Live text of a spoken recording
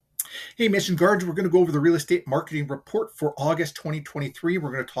Hey, Mission Guards, we're going to go over the real estate marketing report for August 2023.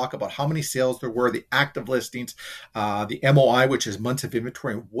 We're going to talk about how many sales there were, the active listings, the MOI, which is months of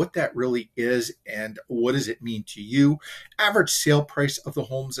inventory, and what that really is and what does it mean to you, average sale price of the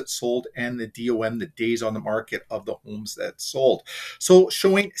homes that sold, and the DOM, the days on the market of the homes that sold. So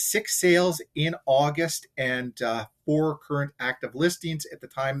showing 6 sales in August and 4 current active listings at the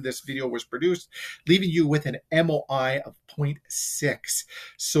time this video was produced, leaving you with an MOI of 0.6.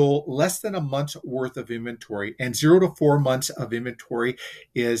 So less than a month's worth of inventory, and 0 to 4 months of inventory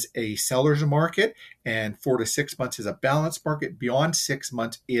is a seller's market, and 4 to 6 months is a balanced market. Beyond 6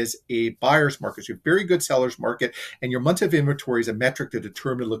 months is a buyer's market. So a very good seller's market, and your months of inventory is a metric to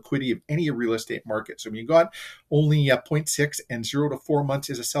determine the liquidity of any real estate market. So when you got only 0.6 and 0 to 4 months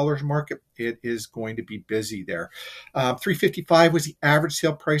is a seller's market, it is going to be busy there. 355 was the average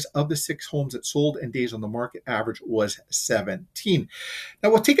sale price of the 6 homes that sold, and days on the market average was 17. Now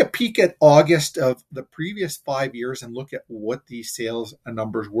we'll take a peek at August of the previous 5 years and look at what these sales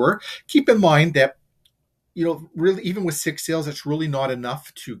numbers were. Keep in mind that really, even with 6 sales, it's really not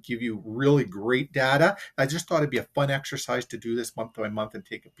enough to give you really great data. I just thought it'd be a fun exercise to do this month by month and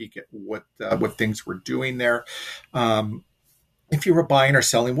take a peek at what things we're doing there. If you were buying or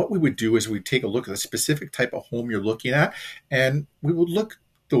selling, what we would do is we'd take a look at the specific type of home you're looking at, and we would look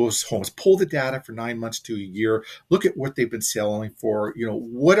those homes, pull the data for 9 months to a year, look at what they've been selling for,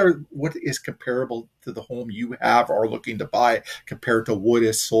 what is comparable to the home you have or looking to buy compared to what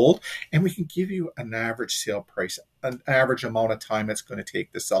is sold. And we can give you an average sale price, an average amount of time it's going to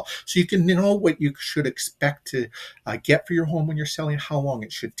take to sell. So you can know what you should expect to get for your home when you're selling, how long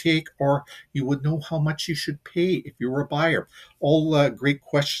it should take, or you would know how much you should pay if you were a buyer. All great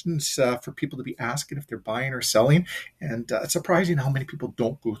questions for people to be asking if they're buying or selling. And it's surprising how many people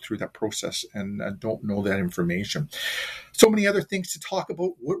don't go through that process and don't know that information. So many other things to talk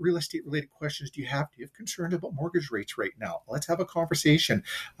about. What real estate related questions do you have? Do you have concern about mortgage rates right now? Let's have a conversation.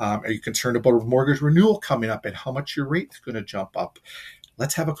 Are you concerned about a mortgage renewal coming up and how much your rate is going to jump up?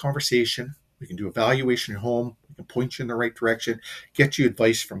 Let's have a conversation. We can do a valuation at home. We can point you in the right direction, get you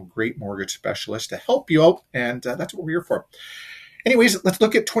advice from a great mortgage specialist to help you out. And that's what we're here for. Anyways, let's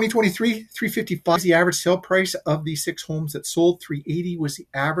look at 2023. 355 is the average sale price of the 6 homes that sold. 380 was the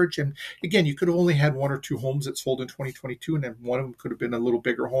average. And again, you could have only had 1 or 2 homes that sold in 2022, and then one of them could have been a little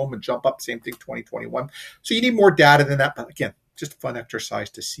bigger home and jump up. Same thing 2021. So you need more data than that. But again, just a fun exercise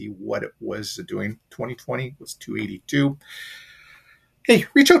to see what it was doing. 2020 was 282. Hey,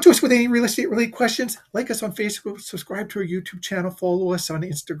 reach out to us with any real estate related questions. Like us on Facebook, subscribe to our YouTube channel, follow us on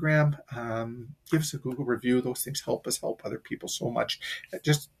Instagram, give us a Google review. Those things help us help other people so much. If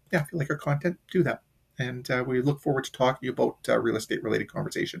you like our content, do that. And we look forward to talking to you about real estate related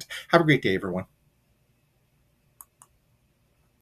conversations. Have a great day, everyone.